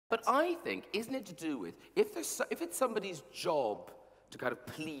But I think, isn't it to do with, if it's somebody's job to kind of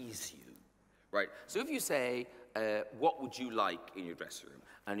please you, right? So if you say, what would you like in your dressing room?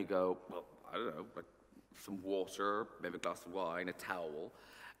 And you go, well, I don't know, like some water, maybe a glass of wine, a towel.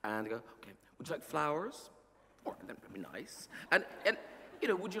 And you go, okay, would you like flowers? Oh, that'd be nice. And you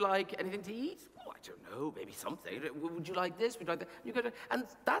know, would you like anything to eat? Oh, I don't know, maybe something. Would you like this? Would you like that? You go to, and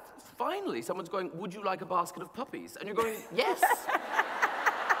that, finally, someone's going, would you like a basket of puppies? And you're going, yes.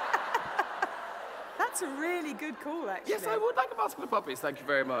 That's a really good call, actually. Yes, I would like a basket of puppies. Thank you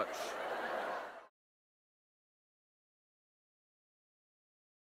very much.